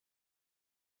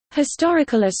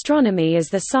Historical astronomy is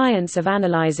the science of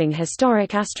analyzing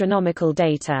historic astronomical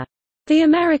data. The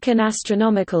American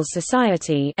Astronomical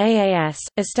Society (AAS),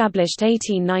 established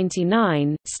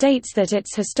 1899, states that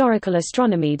its historical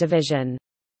astronomy division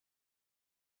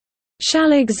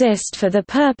shall exist for the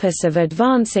purpose of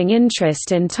advancing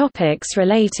interest in topics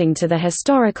relating to the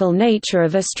historical nature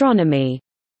of astronomy.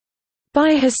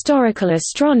 By historical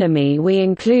astronomy we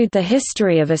include the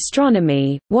history of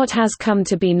astronomy, what has come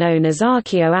to be known as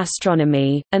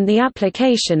archaeoastronomy, and the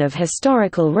application of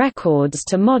historical records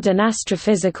to modern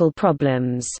astrophysical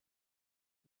problems.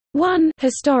 1.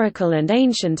 Historical and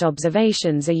ancient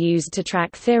observations are used to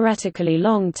track theoretically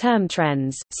long-term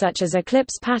trends, such as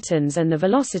eclipse patterns and the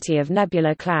velocity of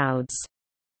nebular clouds.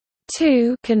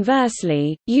 2.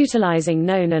 Conversely, utilizing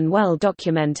known and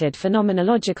well-documented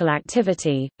phenomenological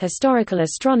activity, historical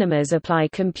astronomers apply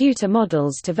computer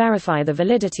models to verify the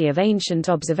validity of ancient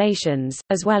observations,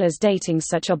 as well as dating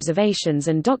such observations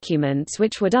and documents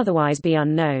which would otherwise be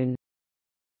unknown.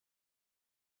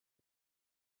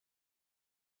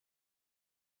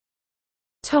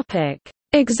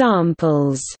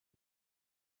 Examples.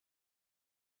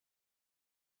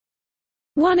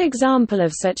 One example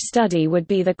of such study would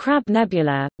be the Crab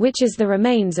Nebula, which is the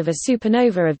remains of a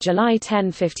supernova of July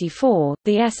 1054,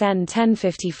 the SN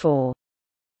 1054.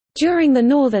 During the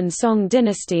Northern Song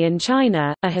dynasty in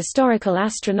China, a historical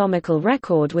astronomical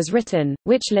record was written,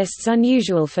 which lists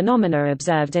unusual phenomena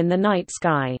observed in the night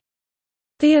sky.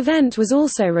 The event was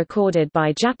also recorded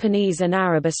by Japanese and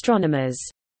Arab astronomers.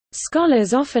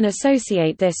 Scholars often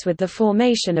associate this with the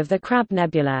formation of the Crab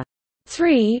Nebula.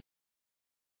 3.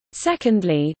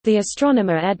 Secondly, the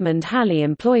astronomer Edmund Halley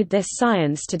employed this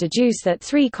science to deduce that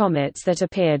three comets that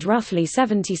appeared roughly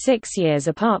 76 years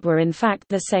apart were in fact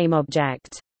the same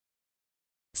object.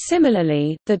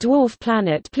 Similarly, the dwarf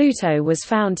planet Pluto was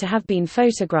found to have been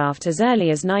photographed as early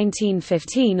as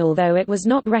 1915, although it was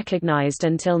not recognized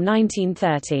until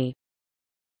 1930.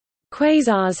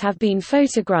 Quasars have been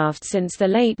photographed since the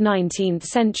late 19th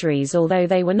centuries, although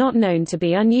they were not known to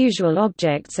be unusual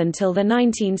objects until the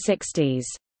 1960s.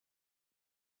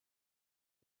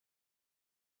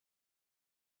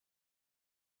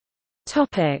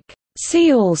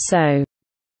 See also: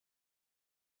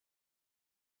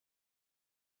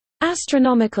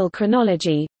 Astronomical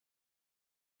chronology,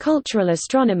 Cultural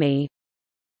astronomy,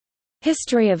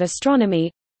 History of astronomy,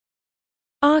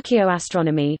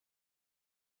 Archaeoastronomy,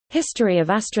 History of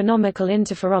astronomical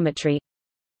interferometry.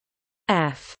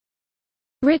 F.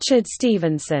 Richard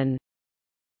Stevenson